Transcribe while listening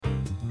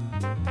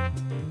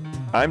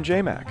I'm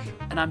J-Mac,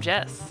 And I'm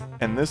Jess.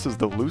 and this is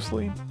the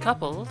Loosely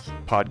Coupled.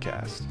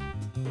 Podcast.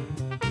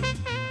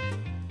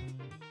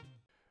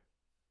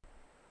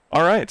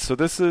 All right, so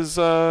this is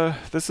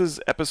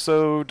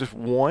episode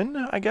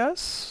 1, I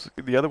guess.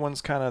 The other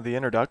one's kind of the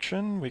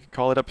introduction. We could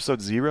call it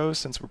episode 0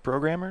 since we're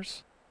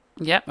programmers.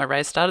 Yep, my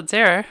race started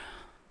 0.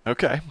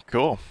 Okay,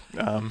 cool.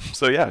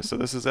 So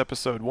this is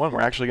episode 1. We're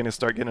actually going to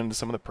start getting into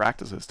some of the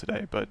practices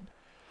today, but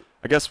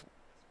I guess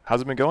how's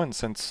it been going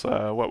since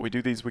we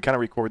do these? We kind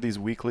of record these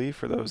weekly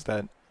for those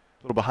that a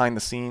little behind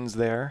the scenes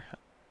there.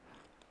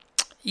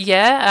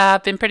 Yeah,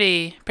 I've been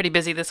pretty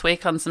busy this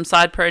week on some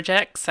side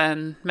projects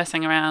and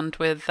messing around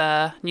with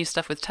new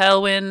stuff with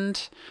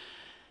Tailwind.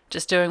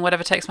 Just doing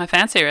whatever takes my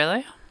fancy,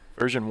 really.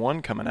 Version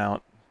 1 coming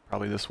out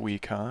probably this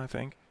week, huh? I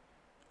think.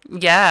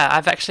 Yeah,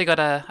 I've actually got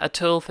a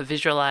tool for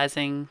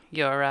visualizing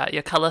your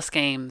color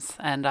schemes,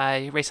 and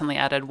I recently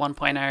added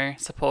 1.0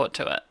 support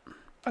to it.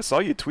 I saw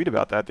you tweet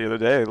about that the other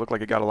day. It looked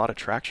like it got a lot of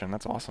traction.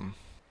 That's awesome.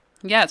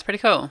 Yeah, it's pretty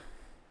cool.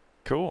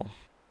 Cool.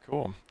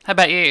 How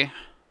about you?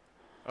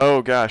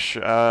 Oh gosh,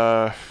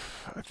 I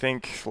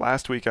think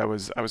last week I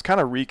was kind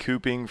of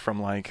recouping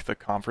from like the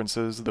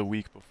conferences the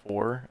week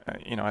before.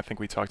 I think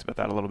we talked about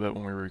that a little bit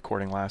when we were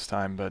recording last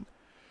time, but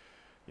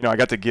I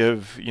got to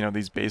give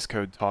these base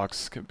code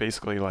talks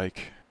basically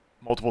like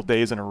multiple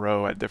days in a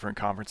row at different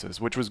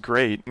conferences, which was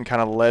great and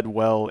kind of led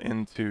well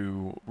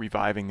into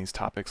reviving these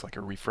topics, like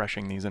or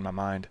refreshing these in my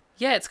mind.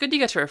 Yeah, it's good you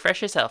got to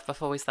refresh yourself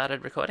before we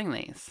started recording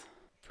these.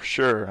 For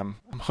sure, I'm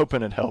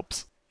hoping it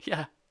helps.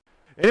 Yeah.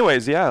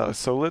 Anyways, yeah,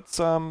 so let's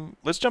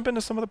jump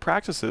into some of the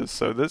practices.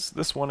 So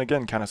this one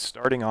again, kind of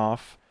starting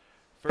off.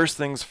 First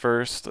things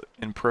first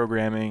in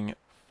programming,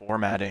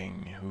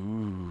 formatting.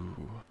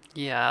 Ooh.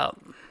 Yeah.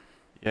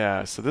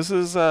 Yeah. So this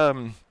is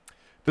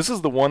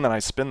the one that I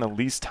spend the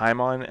least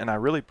time on, and I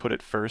really put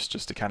it first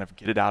just to kind of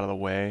get it out of the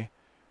way.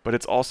 But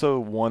it's also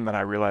one that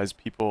I realize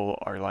people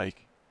are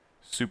like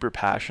super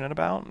passionate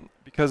about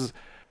because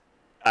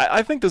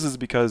I think this is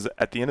because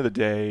at the end of the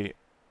day,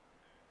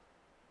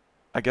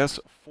 I guess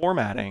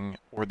formatting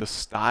or the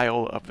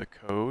style of the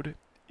code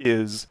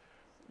is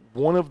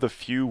one of the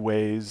few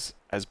ways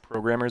as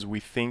programmers we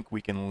think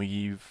we can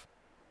leave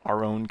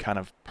our own kind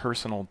of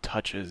personal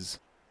touches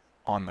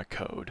on the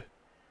code.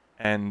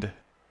 And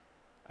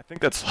I think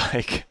that's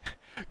like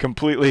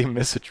completely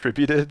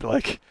misattributed.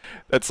 Like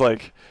that's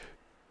like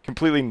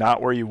completely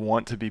not where you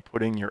want to be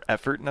putting your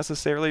effort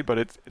necessarily, but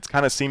it's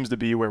kind of seems to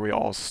be where we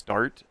all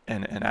start,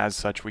 and as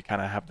such we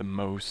kind of have the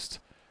most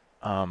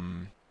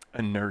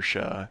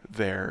inertia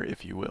there,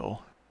 if you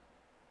will.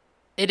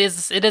 It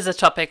is a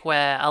topic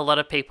where a lot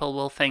of people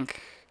will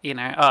think,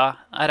 oh,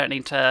 I don't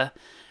need to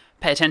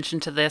pay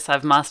attention to this.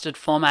 I've mastered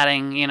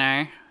formatting,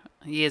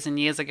 years and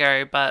years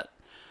ago. But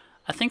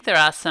I think there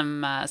are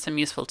some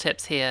useful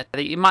tips here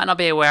that you might not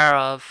be aware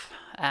of.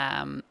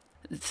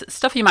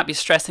 Stuff you might be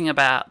stressing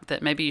about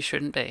that maybe you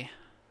shouldn't be.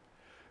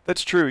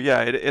 That's true.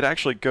 Yeah, it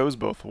actually goes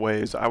both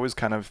ways. I was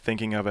kind of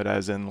thinking of it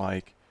as in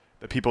like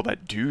the people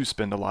that do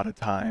spend a lot of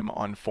time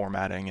on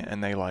formatting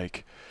and they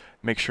like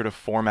make sure to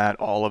format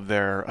all of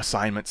their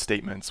assignment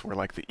statements where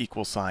like the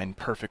equal sign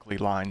perfectly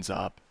lines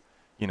up,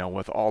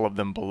 with all of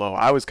them below.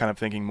 I was kind of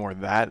thinking more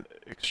that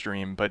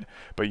extreme, but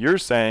you're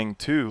saying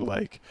too,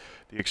 like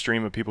the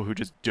extreme of people who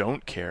just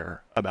don't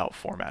care about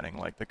formatting,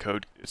 like the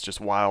code is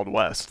just Wild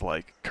West,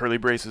 like curly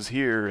braces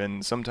here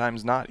and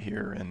sometimes not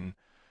here, and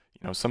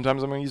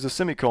sometimes I'm going to use a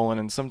semicolon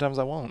and sometimes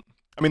I won't.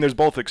 I mean, there's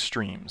both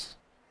extremes.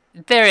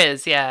 There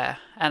is, yeah,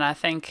 and I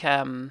think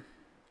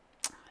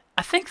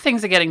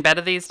things are getting better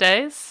these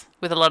days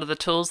with a lot of the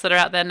tools that are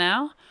out there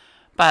now.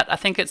 But I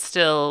think it's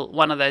still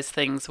one of those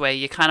things where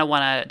you kind of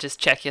want to just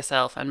check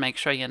yourself and make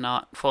sure you're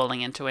not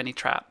falling into any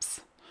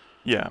traps.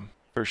 Yeah,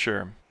 for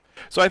sure.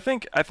 So I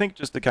think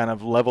just to kind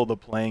of level the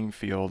playing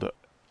field,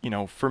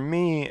 for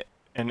me,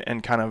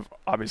 and kind of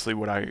obviously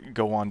what I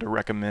go on to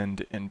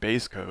recommend in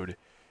base code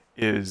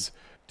is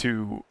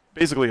to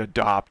basically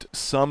adopt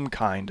some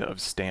kind of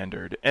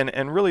standard.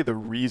 And really the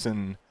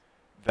reason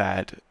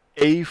that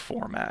a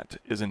format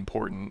is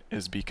important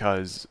is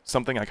because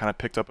something I kind of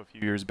picked up a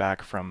few years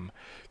back from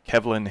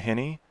Kevlin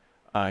Henney.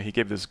 He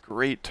gave this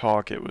great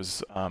talk. It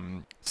was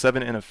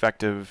 7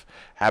 Ineffective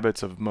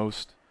Habits of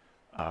Most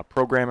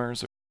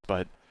Programmers.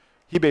 But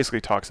he basically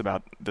talks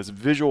about this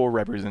visual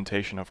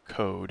representation of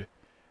code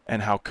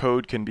and how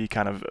code can be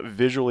kind of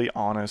visually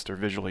honest or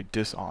visually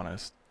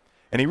dishonest.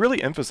 And he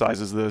really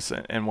emphasizes this,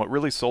 and what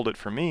really sold it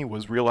for me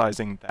was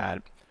realizing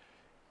that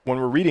when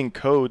we're reading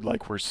code,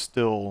 like we're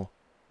still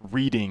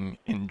reading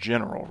in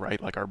general, right?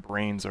 Like our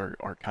brains are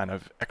kind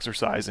of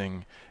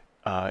exercising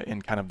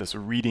in kind of this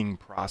reading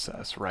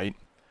process, right?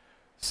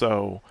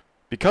 So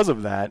because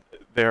of that,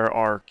 there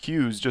are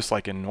cues just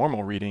like in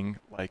normal reading,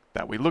 like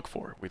that we look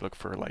for. We look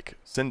for like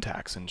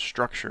syntax and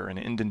structure and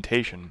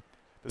indentation.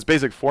 This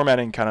basic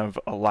formatting kind of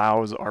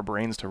allows our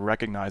brains to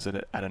recognize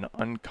it at an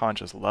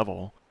unconscious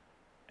level.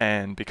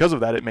 And because of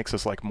that, it makes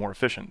us like more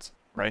efficient,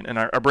 right? And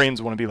our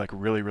brains want to be like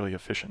really, really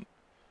efficient.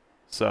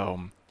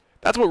 So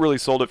that's what really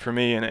sold it for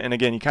me. And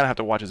again, you kind of have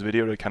to watch his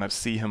video to kind of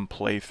see him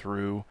play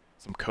through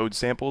some code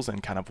samples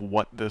and kind of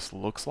what this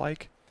looks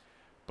like.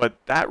 But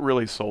that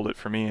really sold it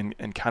for me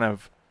and kind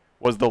of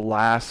was the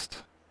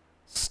last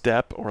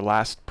step or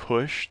last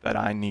push that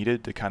I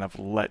needed to kind of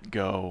let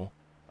go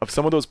of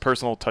some of those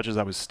personal touches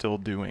I was still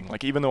doing.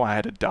 Like even though I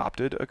had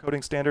adopted a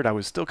coding standard, I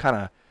was still kind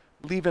of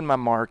leaving my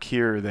mark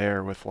here or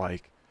there with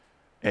like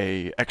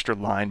a extra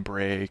line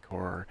break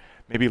or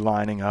maybe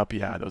lining up,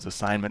 yeah, those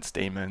assignment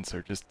statements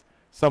or just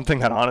something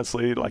that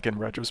honestly, like in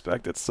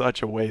retrospect, it's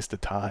such a waste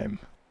of time.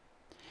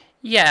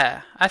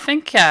 Yeah, I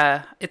think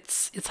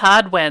it's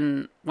hard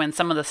when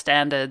some of the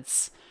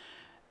standards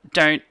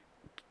don't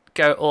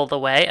go all the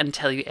way and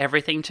tell you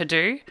everything to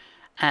do.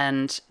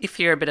 And if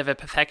you're a bit of a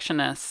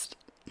perfectionist,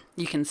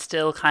 you can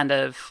still kind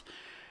of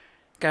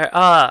go,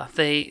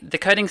 the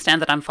coding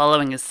standard I'm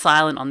following is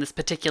silent on this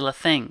particular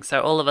thing. So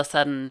all of a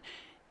sudden,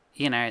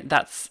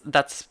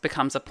 that's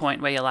becomes a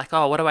point where you're like,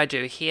 oh, what do I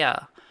do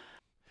here?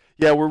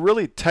 Yeah, we're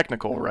really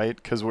technical, right?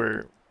 Because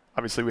we're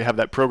obviously we have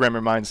that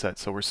programmer mindset,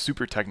 so we're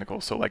super technical.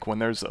 So like when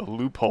there's a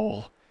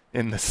loophole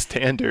in the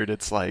standard,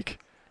 it's like,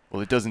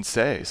 well, it doesn't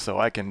say, so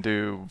I can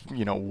do,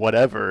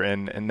 whatever.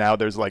 And now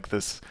there's like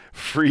this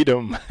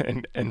freedom,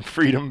 and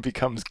freedom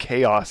becomes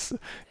chaos.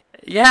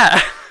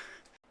 Yeah.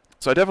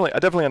 So I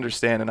definitely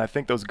understand, and I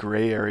think those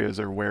gray areas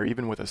are where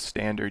even with a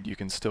standard, you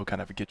can still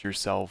kind of get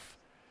yourself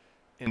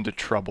into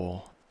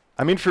trouble.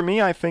 I mean, for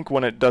me, I think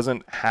when it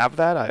doesn't have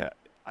that,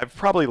 I've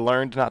probably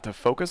learned not to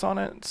focus on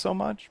it so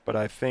much, but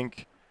I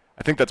think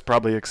that's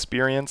probably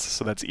experience,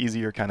 so that's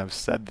easier kind of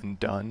said than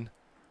done.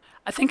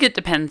 I think it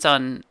depends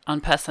on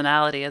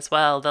personality as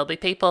well. There'll be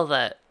people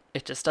that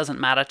it just doesn't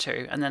matter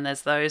to, and then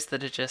there's those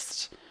that are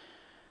just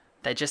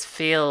they just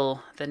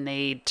feel the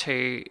need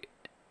to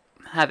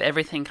have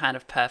everything kind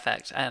of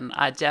perfect, and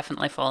I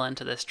definitely fall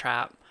into this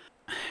trap.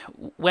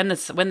 When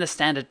the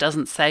standard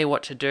doesn't say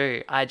what to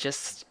do, I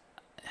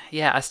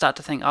start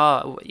to think,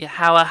 oh, yeah,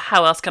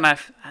 how else can I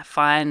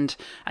find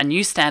a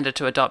new standard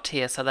to adopt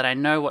here so that I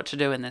know what to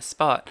do in this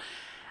spot?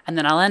 And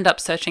then I'll end up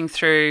searching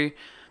through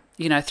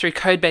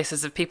code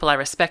bases of people I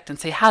respect and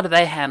see how do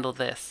they handle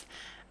this.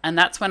 And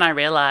that's when I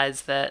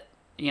realize that,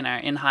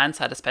 in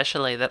hindsight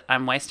especially, that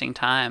I'm wasting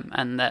time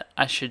and that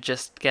I should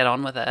just get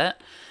on with it.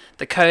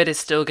 The code is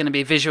still going to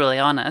be visually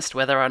honest,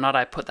 whether or not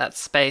I put that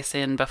space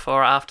in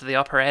before or after the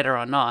operator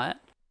or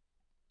not.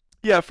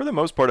 Yeah, for the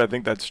most part, I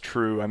think that's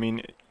true. I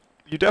mean,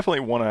 you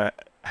definitely want to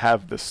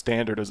have the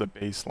standard as a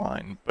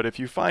baseline, but if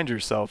you find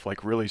yourself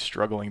like really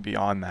struggling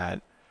beyond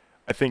that,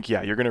 I think,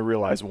 yeah, you're going to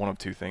realize one of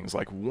two things.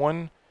 Like,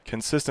 one,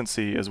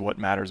 consistency is what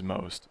matters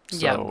most.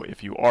 Yep. So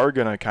if you are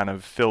going to kind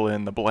of fill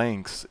in the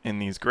blanks in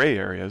these gray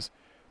areas,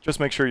 just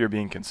make sure you're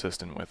being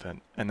consistent with it.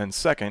 And then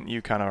second,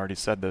 you kind of already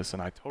said this,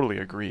 and I totally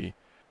agree.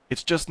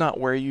 It's just not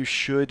where you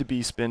should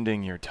be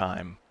spending your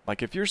time.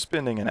 Like if you're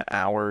spending an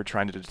hour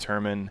trying to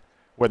determine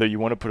whether you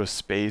want to put a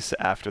space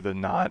after the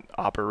not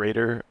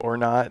operator or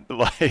not,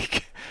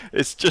 like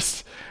it's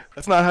just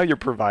that's not how you're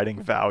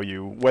providing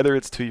value, whether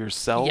it's to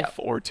yourself Yep.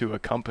 or to a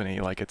company.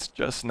 Like it's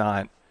just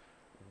not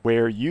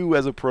where you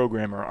as a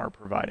programmer are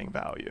providing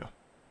value.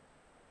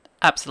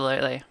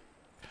 Absolutely.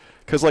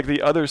 Because like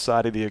the other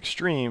side of the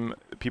extreme,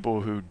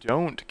 people who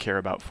don't care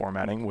about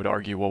formatting would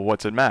argue, well,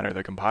 what's it matter?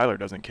 The compiler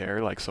doesn't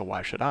care, like, so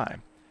why should I?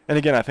 And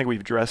again, I think we've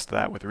addressed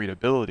that with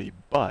readability,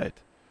 but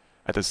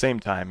at the same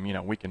time,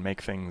 we can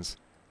make things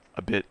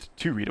a bit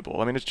too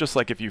readable. I mean, it's just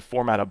like if you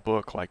format a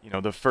book, like,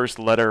 the first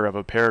letter of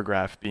a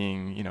paragraph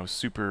being,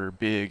 super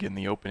big in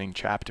the opening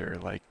chapter,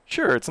 like,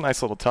 sure, it's a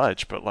nice little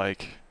touch, but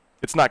like,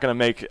 it's not going to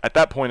make, at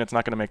that point, it's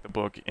not going to make the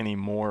book any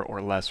more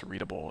or less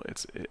readable.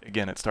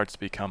 Again, it starts to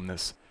become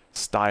this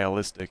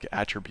stylistic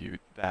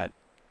attribute that,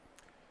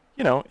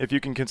 if you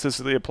can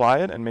consistently apply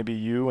it and maybe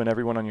you and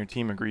everyone on your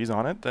team agrees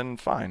on it, then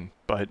fine.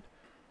 But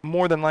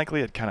more than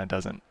likely, it kind of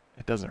doesn't.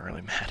 It doesn't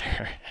really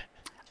matter.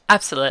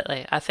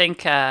 Absolutely. I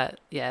think,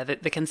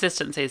 the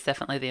consistency is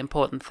definitely the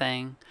important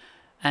thing.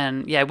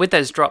 And yeah, with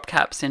those drop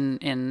caps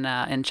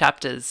in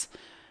chapters,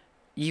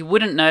 you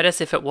wouldn't notice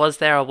if it was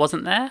there or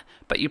wasn't there,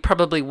 but you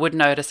probably would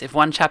notice if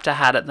one chapter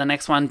had it, the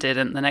next one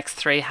didn't, the next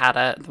three had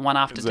it, the one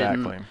after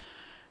Exactly. didn't.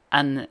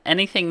 And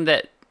anything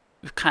that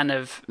kind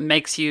of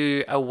makes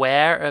you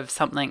aware of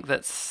something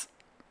that's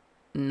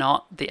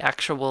not the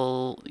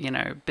actual,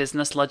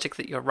 business logic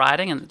that you're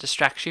writing and that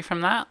distracts you from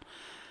that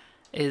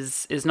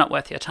is not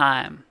worth your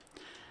time.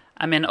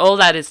 I mean, all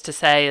that is to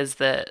say is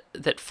that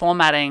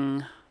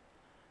formatting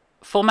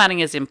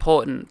is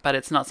important, but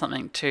it's not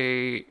something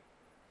to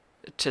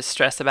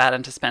stress about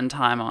and to spend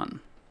time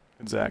on.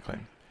 Exactly.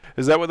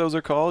 Is that what those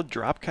are called?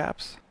 Drop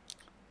caps?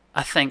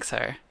 I think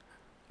so.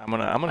 I'm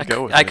gonna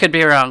go with I it. could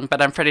be wrong,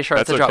 but I'm pretty sure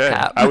That's it's a okay.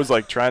 drop cap. I was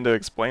like trying to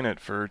explain it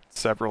for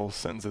several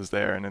sentences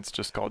there, and it's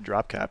just called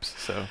drop caps.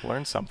 So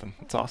learn something.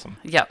 It's awesome.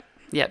 Yep.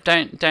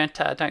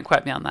 Don't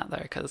quote me on that though,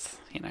 because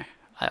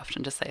I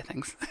often just say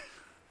things.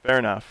 Fair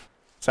enough.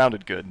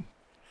 Sounded good.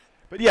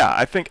 But yeah,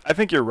 I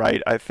think you're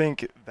right. I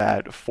think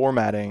that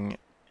formatting,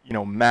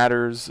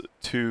 matters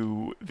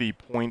to the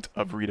point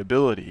of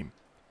readability,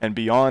 and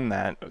beyond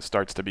that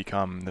starts to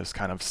become this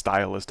kind of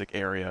stylistic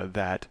area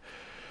that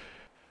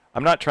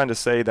I'm not trying to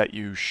say that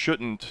you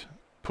shouldn't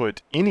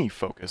put any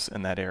focus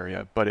in that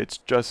area, but it's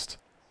just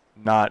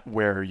not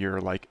where your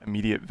like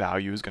immediate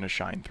value is going to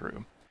shine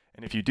through.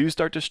 And if you do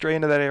start to stray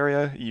into that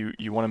area,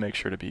 you want to make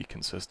sure to be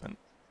consistent.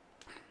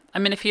 I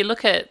mean, if you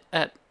look at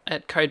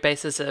code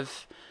bases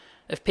of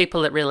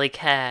people that really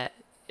care,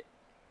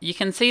 you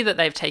can see that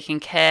they've taken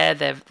care.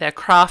 They're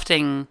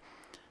crafting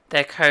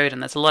their code,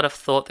 and there's a lot of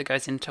thought that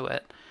goes into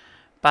it.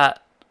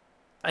 But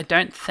I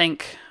don't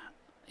think,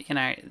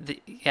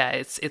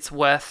 it's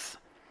worth.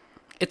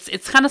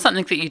 It's kind of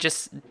something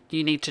that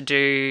you need to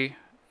do.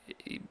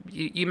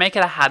 You make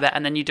it a habit,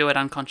 and then you do it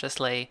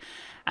unconsciously,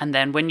 and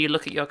then when you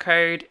look at your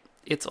code,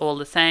 it's all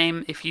the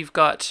same. If you've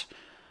got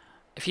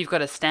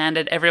a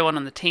standard, everyone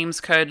on the team's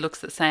code looks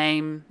the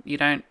same. You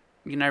don't,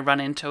 run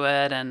into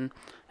it and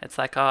it's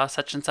like, oh,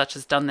 such and such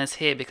has done this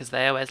here because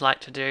they always like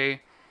to do,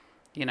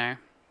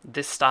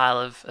 this style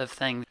of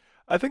thing.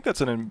 I think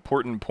that's an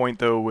important point,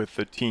 though, with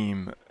the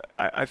team.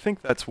 I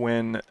think that's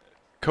when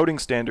coding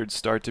standards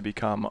start to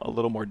become a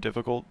little more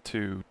difficult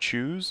to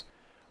choose.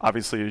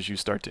 Obviously, as you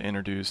start to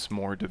introduce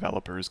more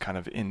developers kind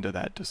of into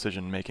that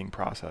decision-making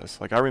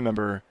process. Like, I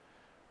remember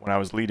when I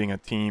was leading a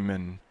team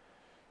and,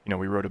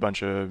 we wrote a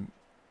bunch of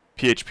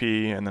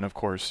PHP and then, of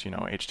course,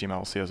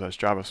 HTML, CSS,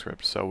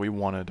 JavaScript. So we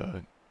wanted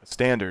a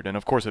standard. And,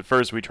 of course, at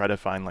first we tried to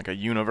find, like, a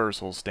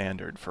universal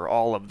standard for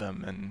all of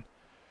them. And,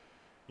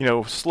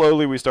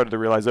 slowly we started to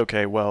realize,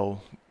 okay,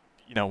 well,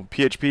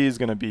 PHP is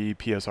going to be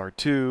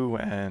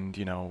PSR2, and,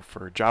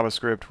 for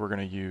JavaScript, we're going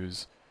to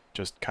use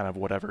just kind of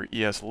whatever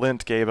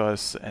ESLint gave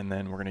us, and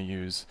then we're going to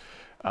use,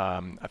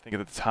 I think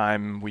at the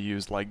time we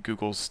used like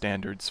Google's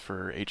standards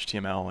for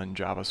HTML and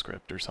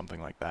JavaScript or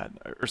something like that.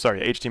 Or sorry,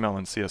 HTML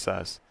and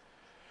CSS.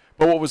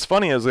 But what was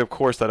funny is, of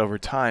course, that over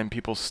time,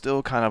 people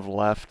still kind of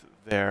left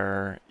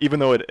their, even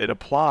though it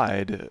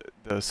applied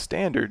the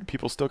standard,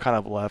 people still kind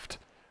of left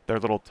their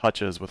little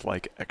touches with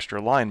like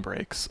extra line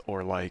breaks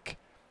or like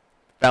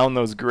found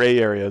those gray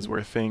areas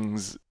where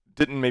things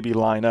didn't maybe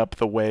line up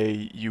the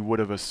way you would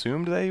have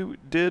assumed they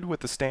did with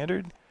the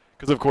standard.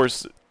 Because, of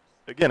course,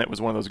 again, it was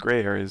one of those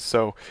gray areas.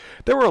 So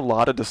there were a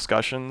lot of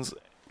discussions,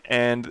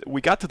 and we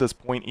got to this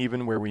point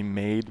even where we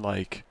made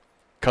like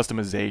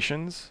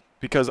customizations,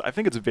 because I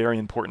think it's very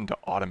important to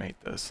automate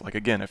this. Like,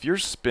 again, if you're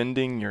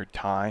spending your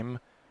time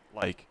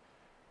like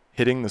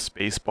hitting the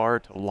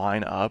spacebar to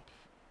line up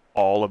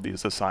all of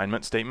these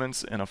assignment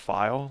statements in a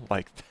file,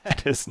 like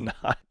that is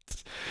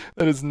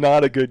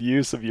not a good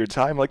use of your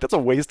time. Like, that's a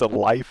waste of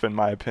life, in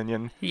my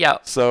opinion. Yeah.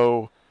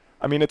 So,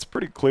 I mean, it's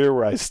pretty clear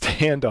where I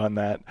stand on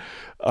that.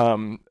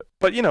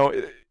 But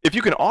if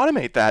you can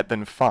automate that,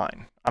 then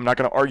fine. I'm not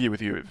going to argue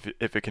with you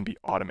if it can be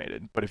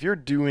automated. But if you're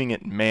doing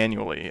it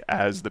manually,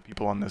 as the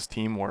people on this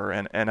team were,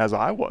 and as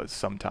I was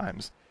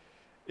sometimes,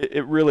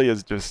 it really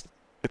is just,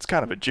 it's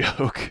kind of a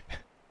joke.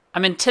 I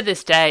mean, to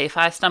this day, if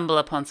I stumble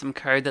upon some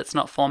code that's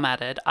not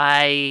formatted,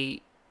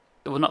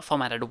 not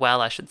formatted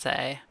well, I should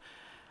say,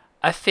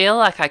 I feel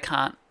like I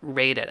can't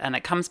read it. And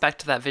it comes back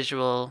to that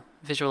visual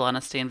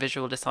honesty and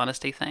visual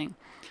dishonesty thing.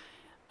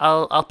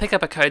 I'll pick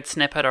up a code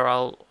snippet, or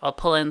I'll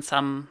pull in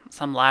some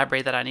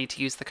library that I need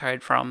to use the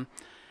code from.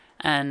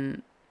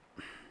 And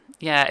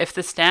yeah, if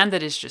the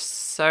standard is just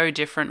so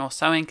different or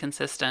so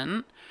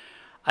inconsistent,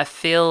 I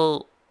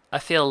feel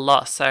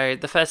lost. So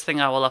the first thing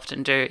I will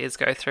often do is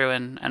go through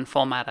and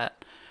format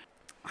it.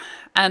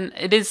 And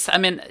it is, I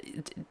mean,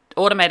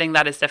 automating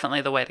that is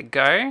definitely the way to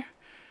go.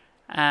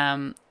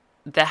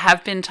 There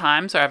have been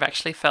times where I've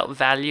actually felt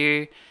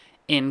value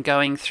in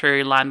going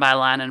through line by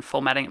line and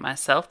formatting it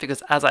myself,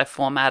 because as I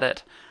format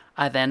it,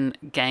 I then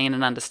gain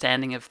an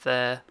understanding of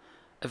the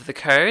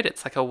code.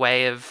 It's like a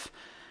way of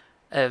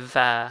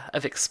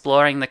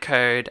exploring the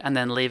code and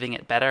then leaving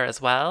it better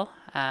as well.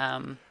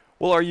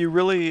 Well, are you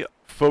really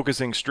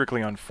focusing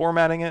strictly on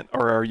formatting it,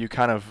 or are you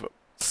kind of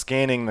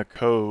scanning the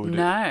code?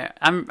 No,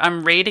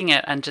 I'm reading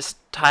it and just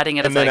tidying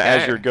it and as I go. And then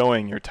as you're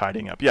going, you're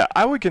tidying up. Yeah,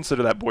 I would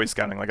consider that Boy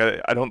Scouting. Like,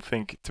 I don't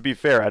think, to be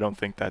fair, I don't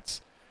think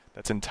that's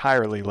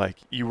entirely like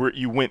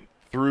you went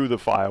through the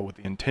file with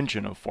the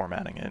intention of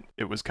formatting it.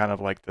 It was kind of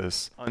like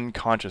this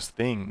unconscious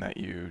thing that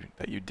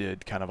you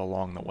did kind of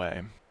along the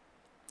way.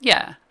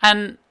 Yeah,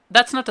 and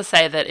that's not to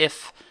say that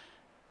if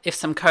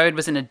some code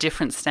was in a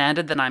different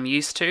standard than I'm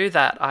used to,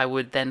 that I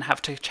would then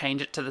have to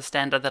change it to the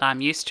standard that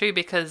I'm used to,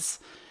 because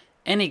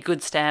any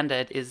good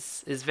standard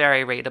is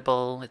very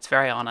readable, it's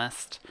very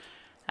honest.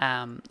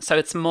 So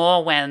it's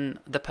more when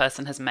the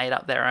person has made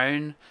up their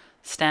own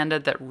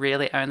standard that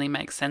really only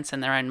makes sense in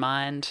their own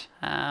mind.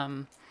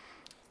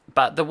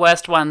 But the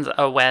worst ones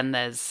are when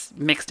there's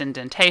mixed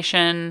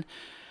indentation,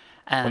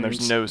 and when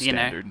there's no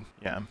standard.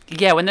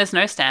 Yeah, when there's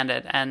no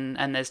standard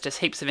and there's just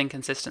heaps of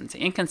inconsistency.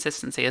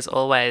 Inconsistency is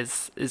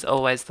always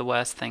the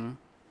worst thing.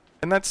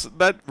 And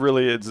that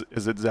really is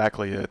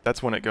exactly it.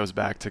 That's when it goes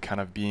back to kind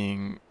of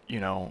being,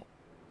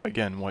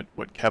 again,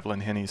 what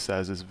Kevlin Henney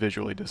says is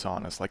visually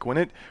dishonest. Like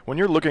when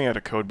you're looking at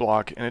a code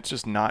block and it's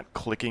just not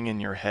clicking in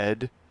your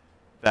head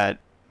that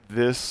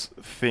this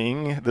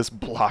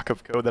block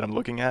of code that I'm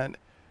looking at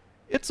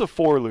it's a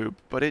for loop,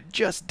 but it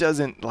just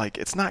doesn't, like,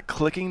 it's not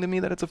clicking to me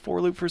that it's a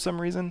for loop for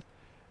some reason.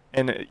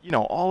 And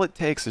all it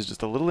takes is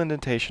just a little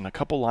indentation, a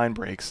couple line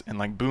breaks, and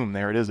like boom,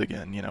 there it is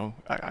again.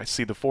 I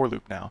see the for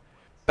loop now.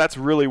 That's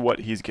really what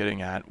he's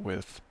getting at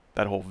with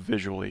that whole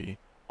visually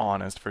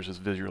honest versus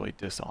visually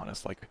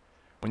dishonest. Like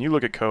when you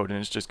look at code and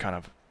it's just kind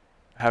of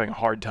having a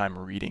hard time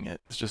reading it,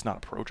 it's just not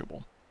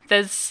approachable.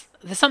 There's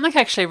something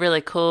actually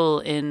really cool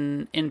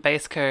in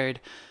base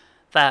code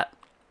that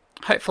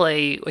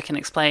hopefully we can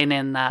explain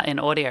in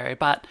audio.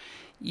 But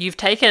you've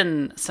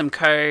taken some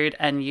code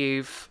and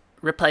you've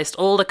replaced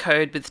all the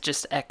code with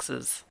just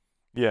X's.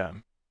 Yeah,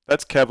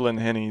 that's Kevlin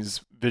Henney's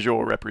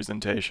visual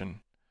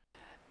representation.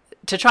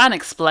 To try and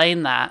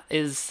explain that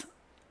is,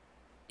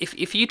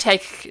 if you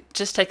take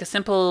a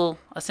simple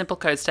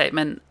code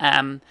statement,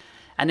 an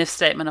if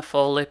statement, a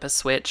for loop, a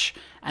switch,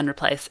 and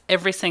replace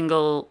every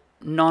single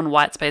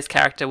non-white space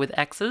character with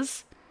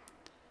X's,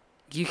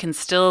 you can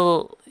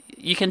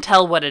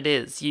tell what it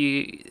is.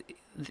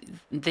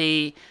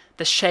 The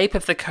shape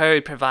of the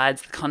code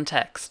provides the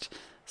context,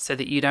 so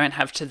that you don't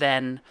have to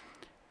then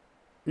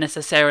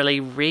necessarily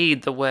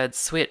read the word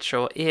switch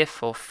or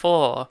if or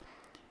for.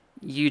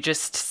 You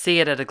just see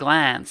it at a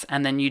glance,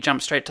 and then you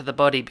jump straight to the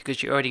body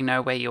because you already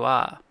know where you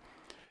are.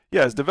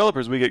 Yeah, as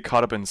developers, we get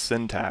caught up in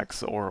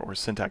syntax or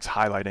syntax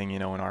highlighting,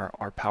 in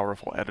our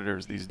powerful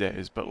editors these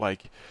days. But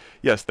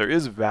yes, there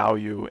is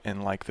value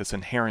in like this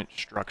inherent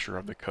structure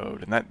of the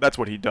code, and that's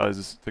what he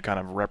does to kind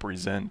of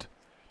represent,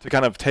 to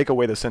kind of take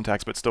away the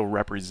syntax but still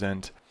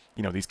represent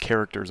these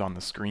characters on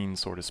the screen,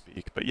 so to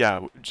speak. But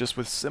yeah, just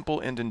with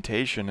simple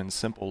indentation and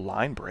simple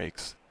line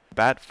breaks,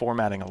 that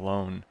formatting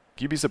alone,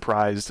 you'd be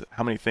surprised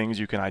how many things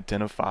you can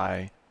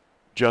identify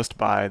just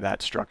by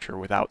that structure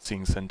without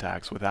seeing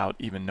syntax, without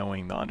even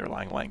knowing the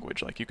underlying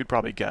language. Like you could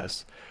probably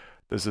guess,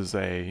 this is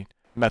a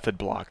method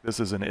block, this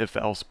is an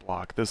if-else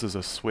block, this is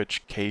a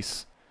switch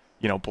case,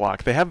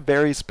 block. They have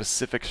very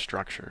specific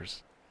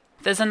structures.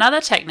 There's another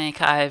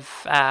technique I've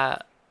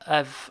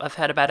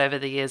heard about over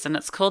the years, and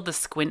it's called the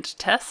squint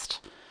test.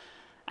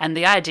 And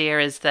the idea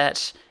is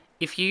that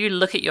if you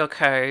look at your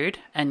code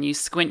and you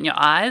squint your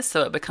eyes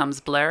so it becomes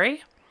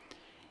blurry,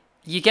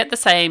 you get the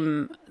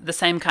same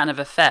kind of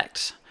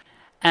effect.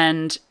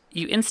 And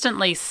you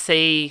instantly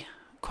see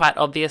quite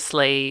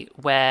obviously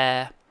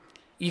where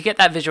you get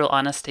that visual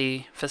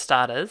honesty, for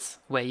starters,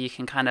 where you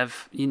can kind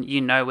of,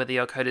 you know whether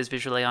your code is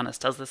visually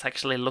honest. Does this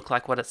actually look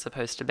like what it's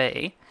supposed to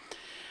be?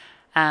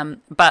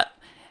 But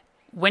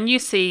when you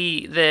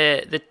see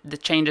the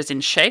changes in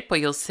shape, where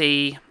you'll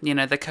see,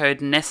 the code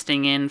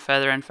nesting in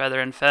further and further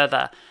and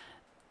further,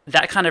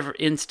 that kind of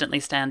instantly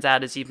stands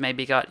out as you've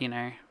maybe got,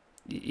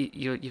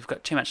 you've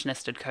got too much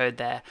nested code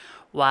there.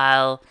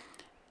 While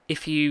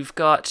if you've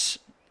got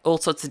all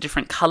sorts of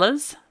different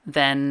colors,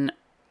 then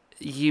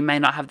you may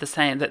not have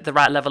the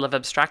right level of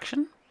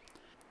abstraction.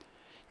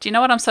 Do you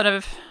know what I'm sort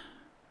of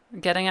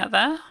getting at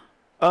there?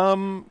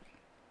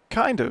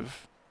 Kind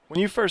of. When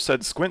you first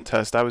said squint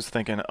test, I was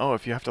thinking, oh,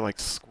 if you have to like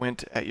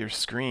squint at your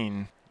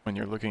screen when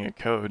you're looking at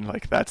code,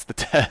 like that's the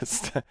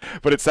test.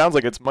 But it sounds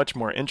like it's much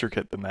more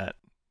intricate than that.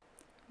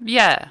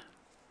 Yeah.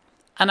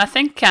 And I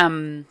think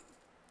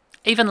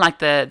even like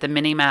the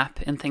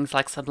mini-map in things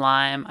like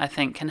Sublime, I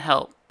think can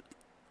help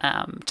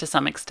to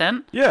some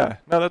extent. Yeah,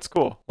 no, that's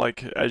cool.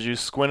 Like as you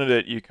squint at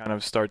it, you kind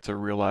of start to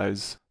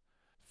realize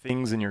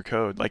things in your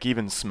code, like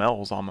even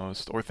smells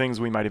almost, or things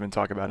we might even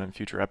talk about in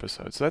future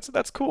episodes. So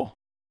that's cool.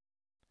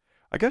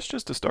 I guess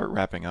just to start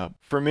wrapping up,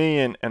 for me,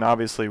 and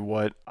obviously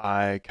what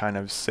I kind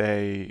of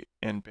say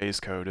in base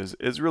code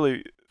is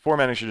really,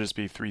 formatting should just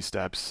be 3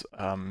 steps.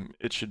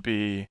 It should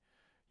be,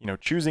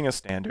 choosing a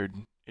standard.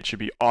 It should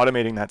be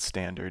automating that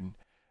standard,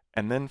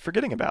 and then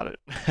forgetting about it.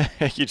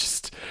 You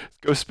just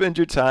go spend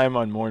your time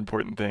on more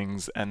important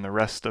things and the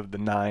rest of the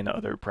 9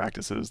 other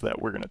practices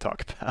that we're going to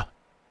talk about.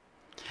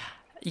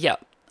 Yeah,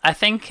 I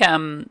think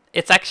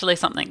it's actually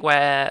something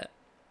where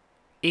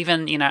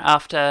even,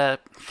 after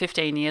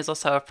 15 years or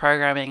so of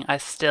programming, I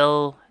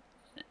still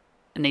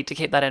need to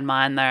keep that in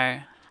mind, though.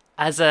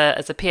 As a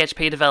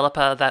PHP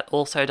developer that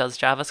also does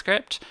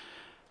JavaScript,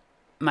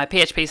 my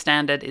PHP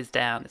standard is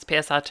down. It's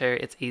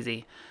PSR2, it's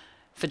easy.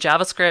 For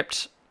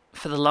JavaScript,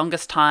 for the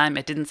longest time,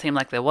 it didn't seem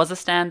like there was a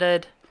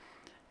standard.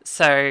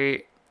 So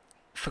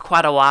for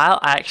quite a while,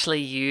 I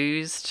actually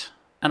used,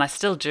 and I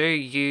still do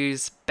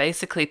use,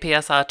 basically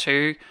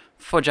PSR2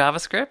 for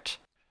JavaScript.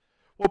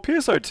 Well,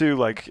 PSR2,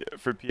 like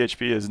for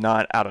PHP, is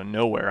not out of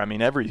nowhere. I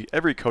mean,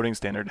 every coding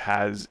standard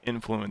has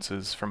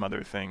influences from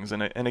other things.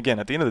 And again,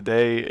 at the end of the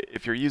day,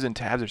 if you're using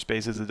tabs or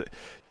spaces,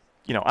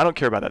 I don't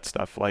care about that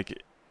stuff.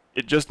 Like,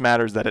 it just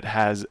matters that it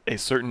has a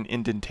certain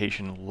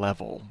indentation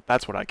level.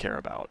 That's what I care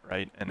about,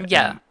 right?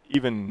 Yeah. And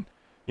even,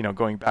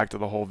 going back to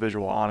the whole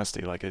visual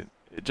honesty, like it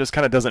just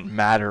kind of doesn't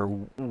matter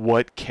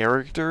what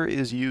character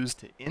is used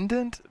to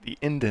indent. The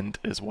indent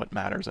is what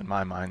matters in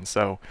my mind.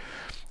 So,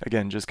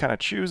 again, just kind of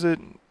choose it.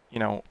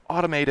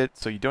 Automate it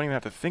so you don't even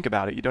have to think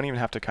about it. You don't even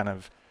have to kind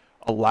of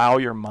allow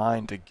your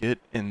mind to get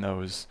in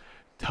those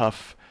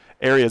tough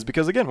areas,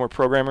 because again, we're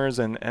programmers,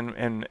 and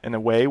in a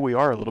way we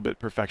are a little bit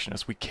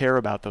perfectionists. We care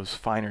about those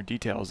finer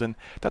details, and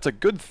that's a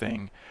good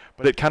thing,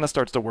 but it kind of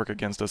starts to work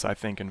against us, I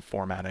think, in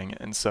formatting.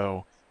 And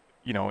so,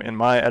 in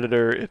my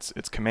editor, it's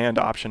Command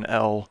Option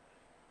L,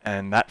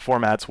 and that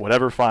formats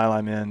whatever file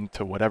I'm in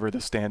to whatever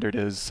the standard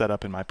is set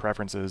up in my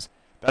preferences.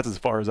 That's as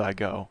far as I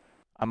go.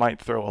 I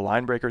might throw a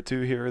line break or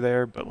two here or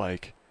there, but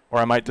or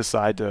I might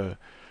decide to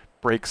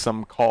break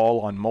some call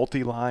on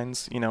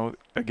multi-lines,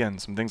 again,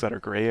 some things that are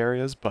gray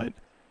areas, but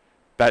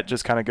that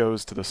just kind of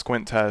goes to the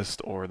squint test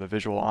or the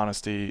visual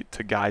honesty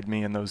to guide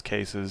me in those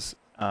cases.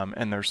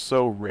 And they're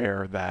so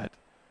rare that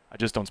I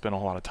just don't spend a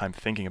whole lot of time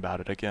thinking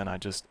about it. Again, I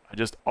just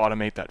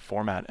automate that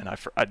format, and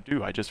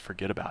I just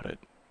forget about it.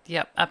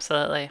 Yep,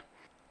 absolutely.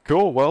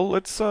 Cool. Well,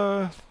 let's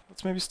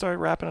maybe start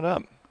wrapping it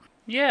up.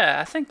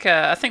 Yeah, I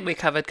think we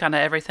covered kind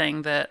of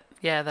everything that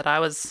I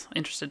was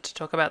interested to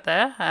talk about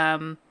there.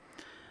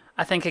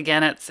 I think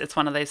again, it's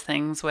one of those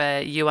things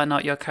where you are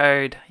not your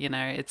code.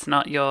 It's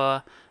not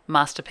your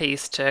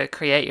masterpiece to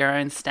create your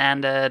own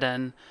standard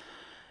or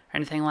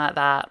anything like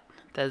that.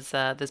 There's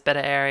better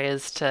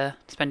areas to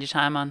spend your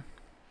time on.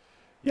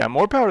 Yeah,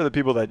 more power to the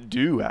people that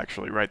do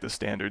actually write the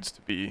standards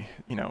to be,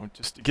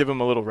 just to give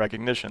them a little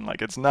recognition.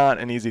 Like, it's not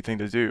an easy thing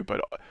to do,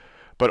 but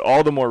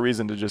all the more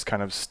reason to just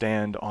kind of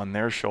stand on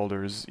their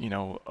shoulders,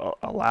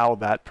 allow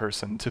that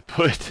person to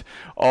put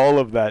all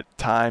of that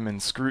time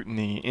and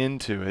scrutiny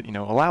into it,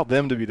 allow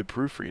them to be the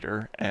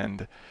proofreader,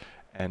 and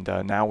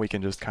now we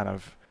can just kind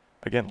of,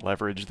 again,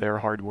 leverage their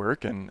hard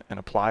work and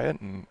apply it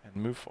and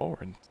move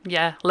forward.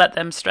 Yeah, let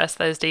them stress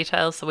those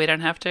details so we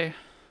don't have to.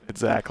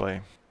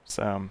 Exactly.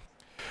 So,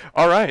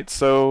 all right.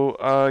 So,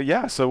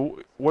 so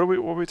what are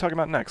we talking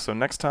about next? So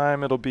next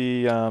time it'll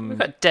be... We've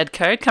got Dead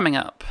Code coming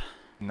up.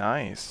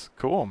 Nice.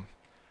 Cool.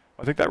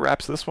 I think that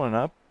wraps this one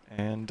up.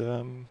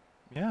 And,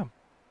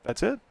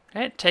 that's it.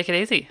 Great. Take it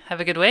easy. Have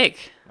a good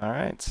week. All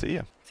right. See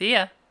ya. See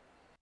ya.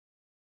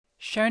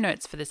 Show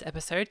notes for this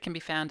episode can be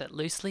found at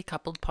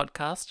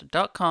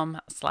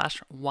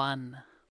looselycoupledpodcast.com/1.